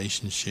a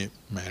relationship,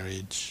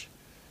 marriage,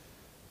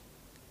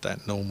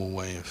 that normal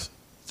way of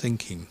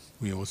thinking,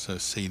 we also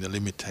see the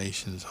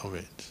limitations of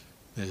it.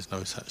 There's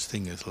no such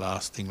thing as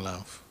lasting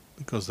love,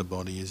 because the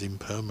body is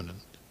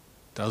impermanent,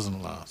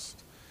 doesn't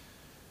last.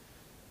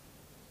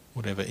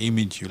 Whatever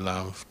image you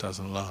love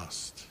doesn't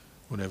last.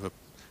 Whatever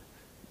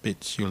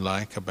bits you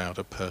like about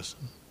a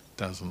person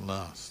doesn't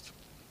last.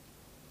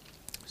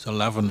 So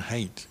love and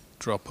hate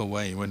drop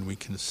away when we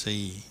can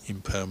see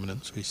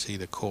impermanence, we see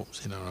the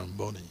corpse in our own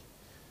body.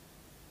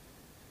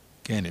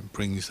 Again, it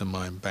brings the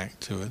mind back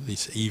to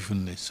this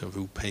evenness of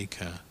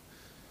upekkha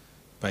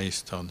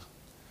based on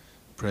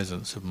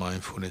presence of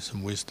mindfulness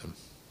and wisdom.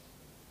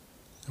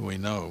 And we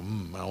know,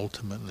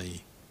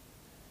 ultimately,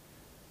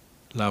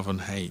 love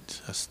and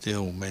hate are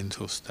still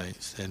mental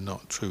states, they're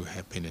not true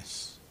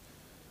happiness.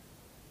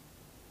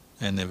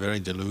 And they're very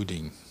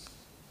deluding,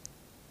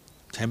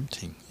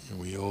 tempting.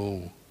 We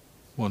all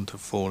want to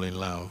fall in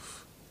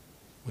love,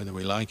 whether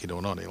we like it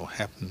or not, it'll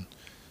happen.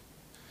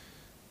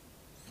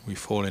 We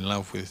fall in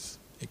love with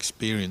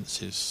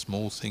experiences,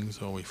 small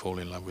things, or we fall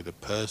in love with a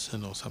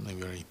person or something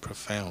very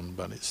profound,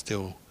 but it's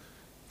still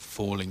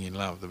falling in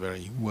love. The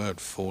very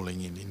word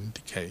falling in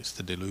indicates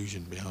the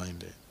delusion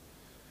behind it.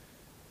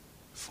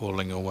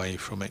 Falling away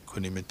from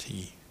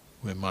equanimity,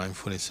 where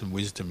mindfulness and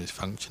wisdom is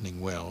functioning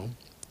well,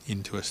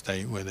 into a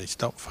state where they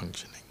stop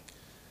functioning,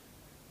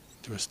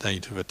 into a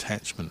state of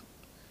attachment,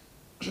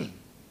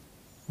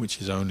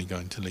 which is only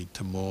going to lead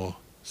to more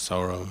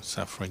sorrow,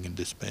 suffering and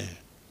despair.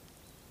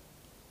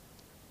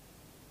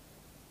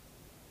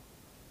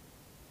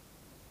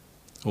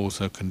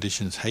 also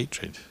conditions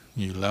hatred.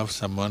 You love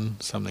someone,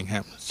 something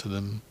happens to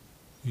them,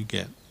 you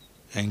get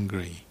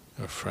angry,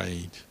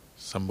 afraid.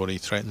 Somebody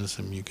threatens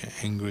them, you get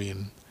angry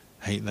and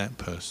hate that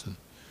person.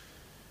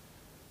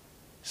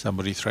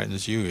 Somebody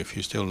threatens you, if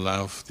you still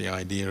love the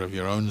idea of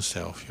your own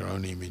self, your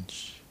own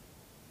image,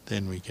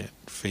 then we get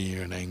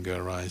fear and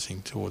anger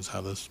arising towards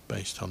others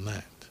based on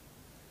that.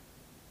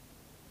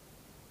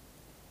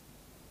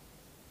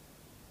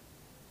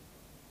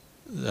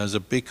 As a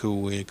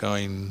bhikkhu, we're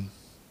going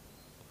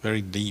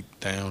very deep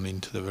down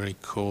into the very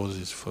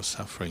causes for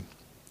suffering.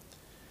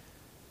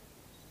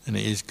 And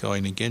it is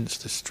going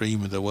against the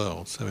stream of the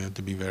world, so we have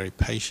to be very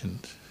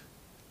patient.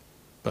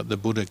 But the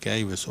Buddha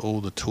gave us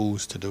all the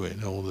tools to do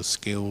it, all the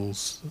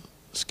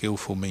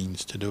skillful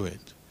means to do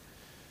it.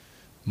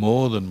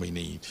 More than we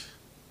need.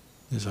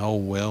 There's a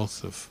whole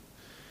wealth of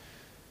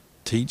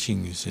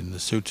teachings in the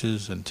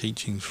suttas and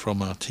teachings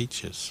from our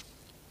teachers.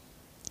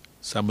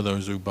 Some of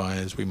those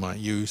ubayas we might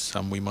use,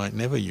 some we might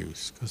never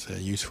use, because they're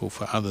useful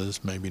for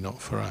others, maybe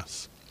not for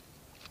us.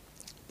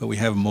 But we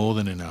have more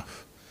than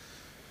enough.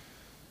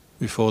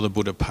 Before the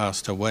Buddha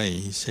passed away,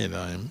 he said,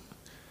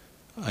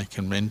 I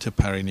can enter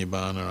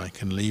parinibbana, I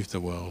can leave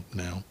the world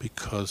now,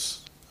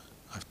 because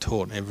I've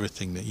taught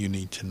everything that you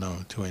need to know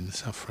to end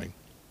suffering.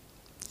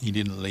 He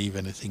didn't leave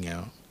anything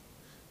out.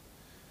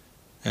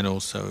 And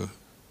also,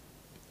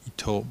 he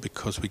taught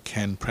because we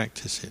can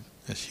practice it.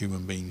 As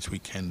human beings, we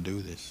can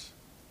do this.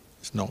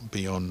 It's not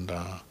beyond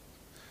our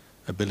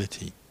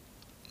ability.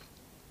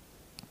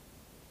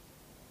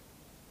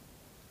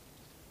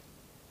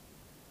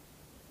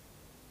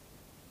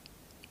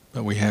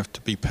 But we have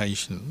to be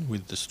patient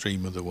with the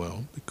stream of the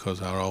world,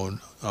 because our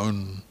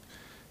own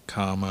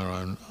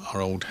karma,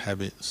 our old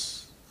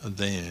habits are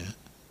there.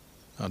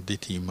 Our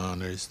ditthi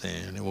mana is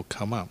there, and it will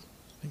come up.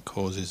 It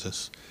causes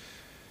us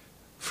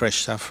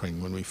fresh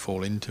suffering when we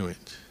fall into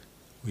it.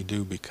 We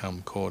do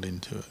become caught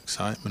into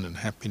excitement and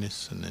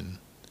happiness, and then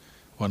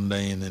one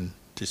day, and then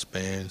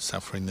despair and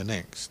suffering the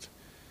next.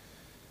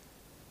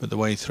 But the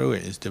way through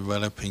it is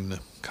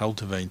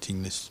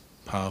cultivating this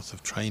path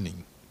of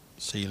training,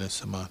 sila,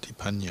 samadhi,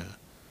 panya.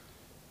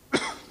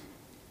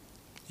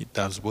 It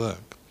does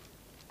work.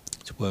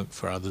 It's worked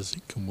for others,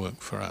 it can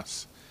work for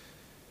us.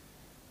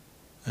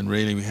 And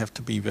really we have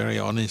to be very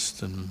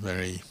honest and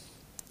very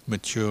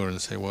mature and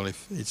say, well,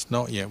 if it's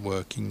not yet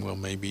working, well,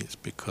 maybe it's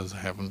because I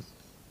haven't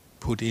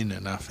put in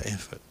enough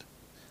effort.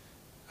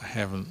 I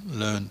haven't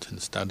learnt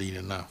and studied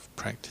enough,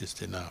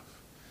 practiced enough.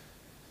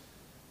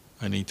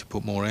 I need to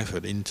put more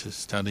effort into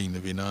studying the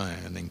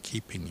Vinaya and then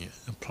keeping it,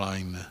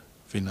 applying the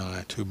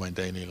Vinaya to my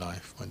daily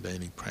life, my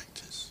daily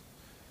practice.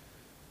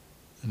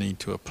 I need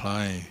to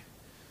apply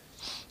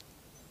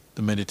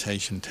the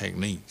meditation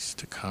techniques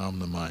to calm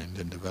the mind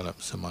and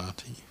develop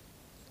samadhi.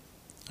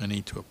 I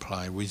need to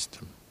apply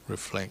wisdom,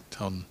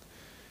 reflect on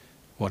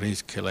what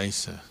is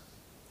kilesa,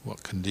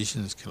 what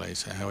conditions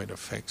kilesa, how it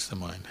affects the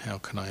mind, how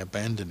can I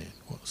abandon it,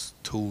 what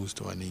tools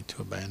do I need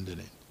to abandon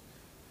it.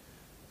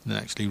 And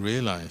actually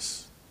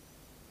realize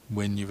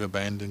when you've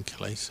abandoned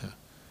kilesa.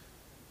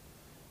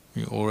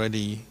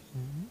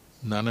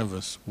 None of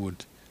us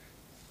would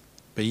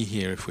be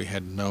here if we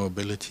had no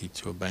ability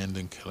to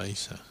abandon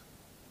kilesa.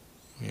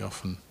 We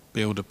often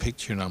build a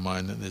picture in our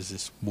mind that there's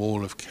this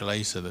wall of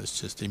kilesa that's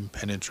just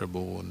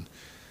impenetrable, and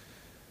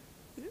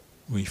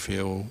we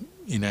feel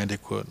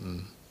inadequate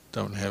and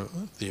don't have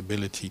the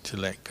ability to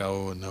let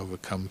go and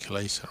overcome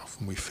kilesa.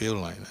 Often we feel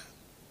like that.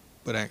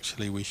 But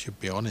actually we should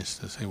be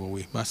honest and say, well,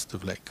 we must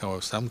have let go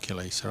of some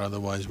kilesa,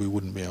 otherwise we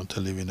wouldn't be able to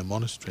live in a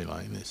monastery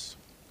like this.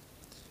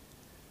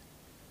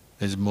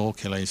 There's more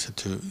kilesa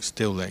to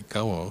still let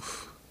go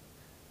of,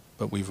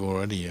 but we've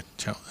already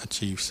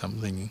achieved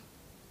something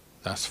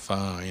thus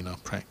far in our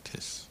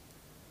practice.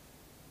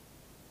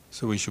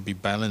 So we should be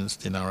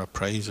balanced in our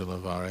appraisal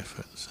of our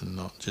efforts, and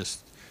not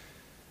just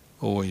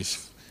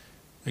always,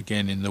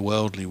 again in the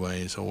worldly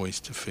way, is always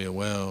to feel,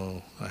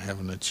 well, I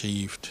haven't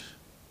achieved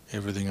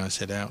everything I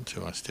set out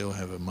to. I still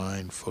have a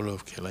mind full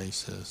of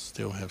kilesas,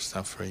 still have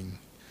suffering,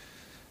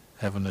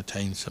 haven't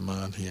attained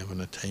samadhi,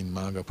 haven't attained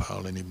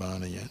margapala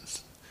nibbana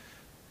yet.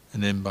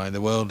 And then by the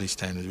worldly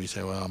standards we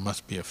say, well, I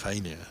must be a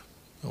failure.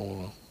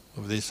 All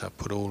of this, I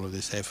put all of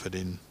this effort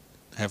in,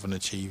 haven't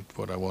achieved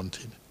what I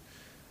wanted.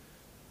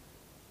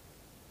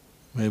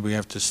 Maybe we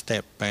have to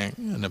step back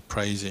and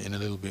appraise it in a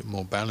little bit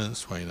more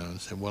balanced way now, and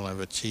say, well, I've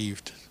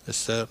achieved a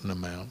certain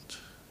amount.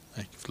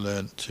 I've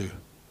learnt to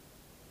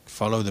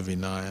follow the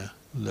Vinaya,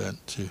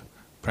 learnt to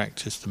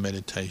practice the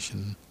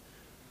meditation,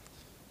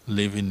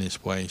 live in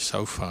this way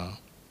so far.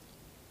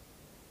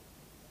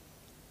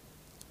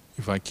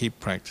 If I keep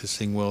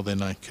practicing, well,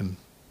 then I can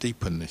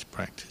deepen this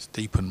practice,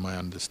 deepen my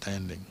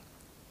understanding.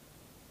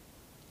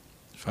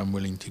 If I'm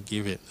willing to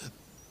give it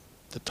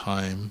the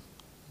time,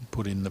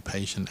 put in the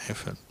patient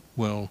effort,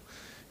 well,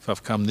 if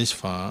I've come this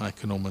far, I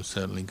can almost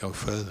certainly go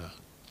further.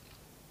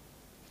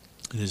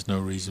 There's no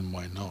reason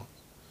why not.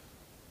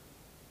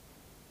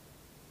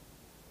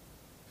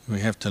 We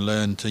have to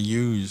learn to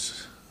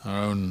use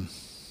our own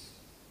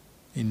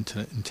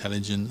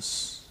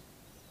intelligence,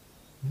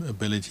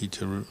 ability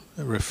to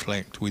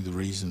reflect with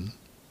reason,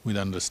 with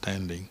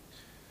understanding,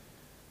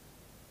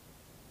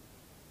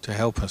 to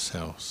help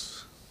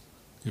ourselves.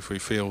 If we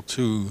feel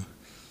too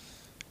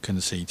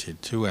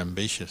conceited, too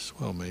ambitious,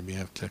 well, maybe you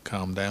have to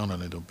calm down a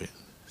little bit,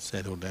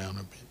 settle down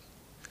a bit.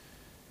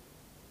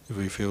 If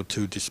we feel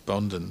too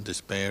despondent,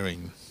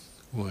 despairing,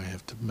 we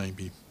have to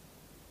maybe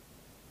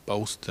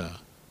bolster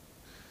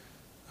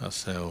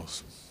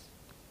ourselves.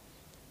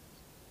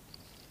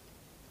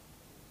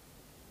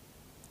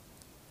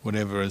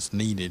 Whatever is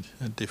needed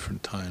at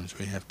different times,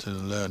 we have to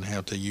learn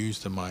how to use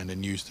the mind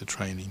and use the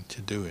training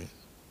to do it.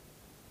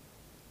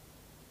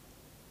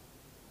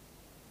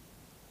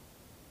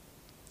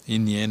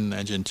 In the end,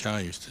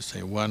 Ajahn used to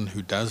say, one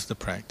who does the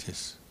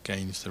practice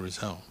gains the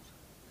result.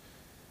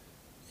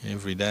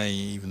 Every day,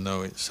 even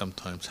though it's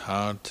sometimes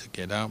hard to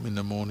get up in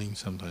the morning,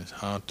 sometimes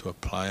hard to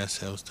apply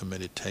ourselves to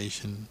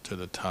meditation, to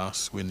the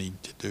tasks we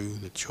need to do,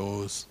 the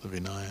chores, the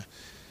Vinaya,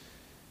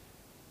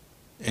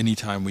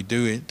 anytime we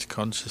do it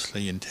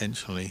consciously,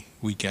 intentionally,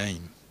 we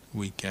gain.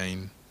 We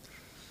gain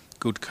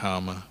good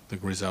karma, the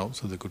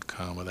results of the good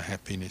karma, the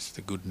happiness,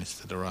 the goodness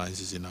that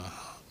arises in our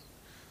heart.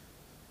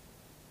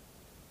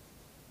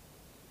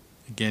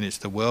 Again, it's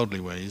the worldly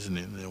way, isn't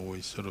it? They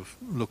always sort of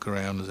look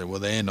around and say, well,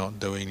 they're not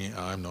doing it,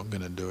 I'm not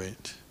going to do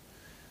it.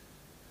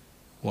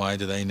 Why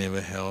do they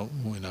never help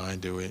when I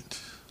do it?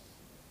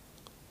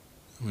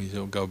 We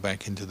sort of go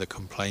back into the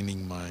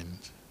complaining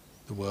mind,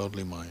 the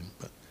worldly mind.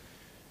 But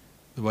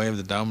the way of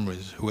the Dhamma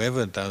is,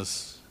 whoever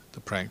does the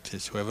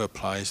practice, whoever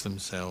applies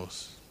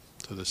themselves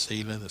to the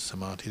sila, the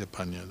samadhi, the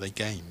panya, they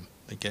gain.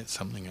 They get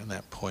something at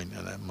that point,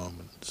 at that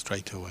moment,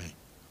 straight away.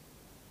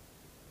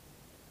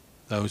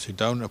 Those who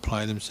don't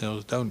apply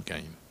themselves don't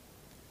gain.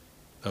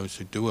 Those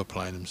who do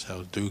apply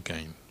themselves do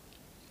gain.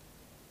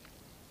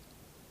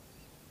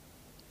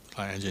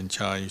 Like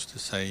Ajahn used to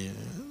say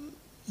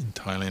in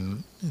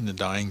Thailand, in the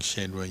dyeing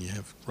shed where you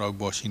have robe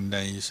washing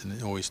days, and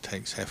it always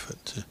takes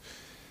effort to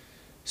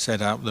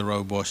set up the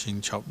robe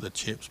washing, chop the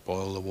chips,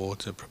 boil the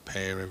water,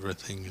 prepare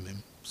everything, and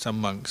then some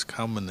monks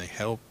come and they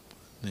help,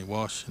 and they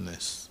wash, and they're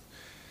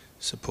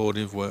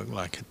supportive, work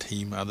like a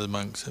team. Other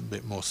monks are a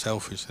bit more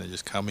selfish, they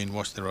just come in,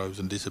 wash their robes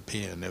and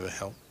disappear, and never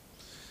help.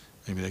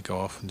 Maybe they go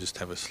off and just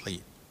have a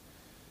sleep.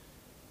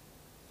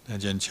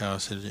 Ajahn Chah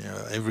said,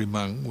 every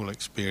monk will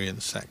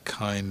experience that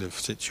kind of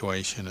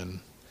situation, and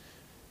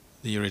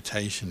the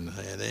irritation,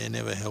 they're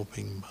never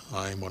helping,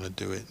 I want to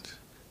do it,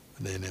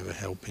 but they're never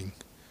helping.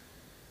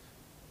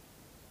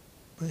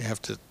 But you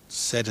have to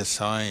set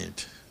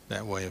aside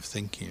that way of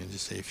thinking and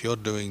just say, if you're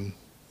doing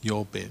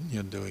your bit,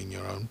 you're doing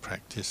your own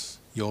practice,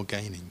 you're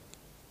gaining.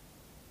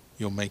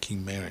 You're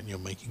making merit, you're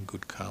making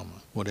good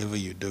karma. Whatever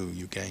you do,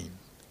 you gain.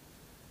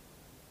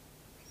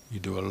 You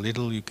do a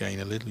little, you gain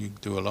a little. You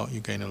do a lot,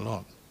 you gain a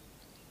lot.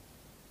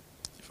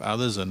 If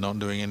others are not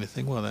doing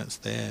anything, well, that's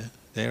their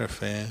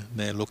affair,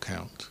 their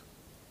lookout.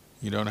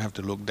 You don't have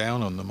to look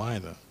down on them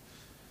either.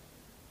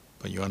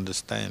 But you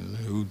understand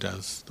who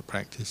does the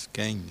practice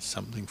gains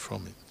something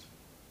from it.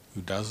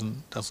 Who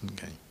doesn't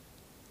gain.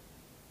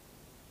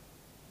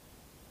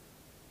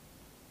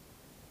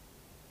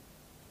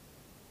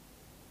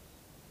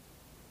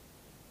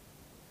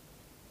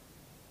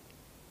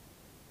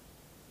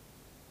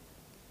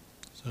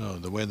 So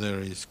the weather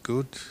is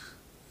good.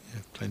 You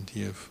have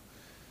plenty of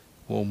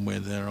warm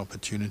weather,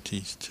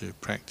 opportunities to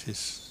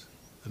practice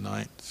the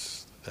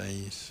nights, the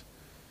days.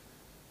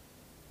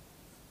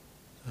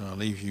 So I'll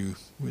leave you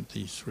with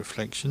these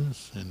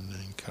reflections and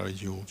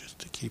encourage you all just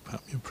to keep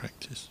up your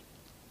practice.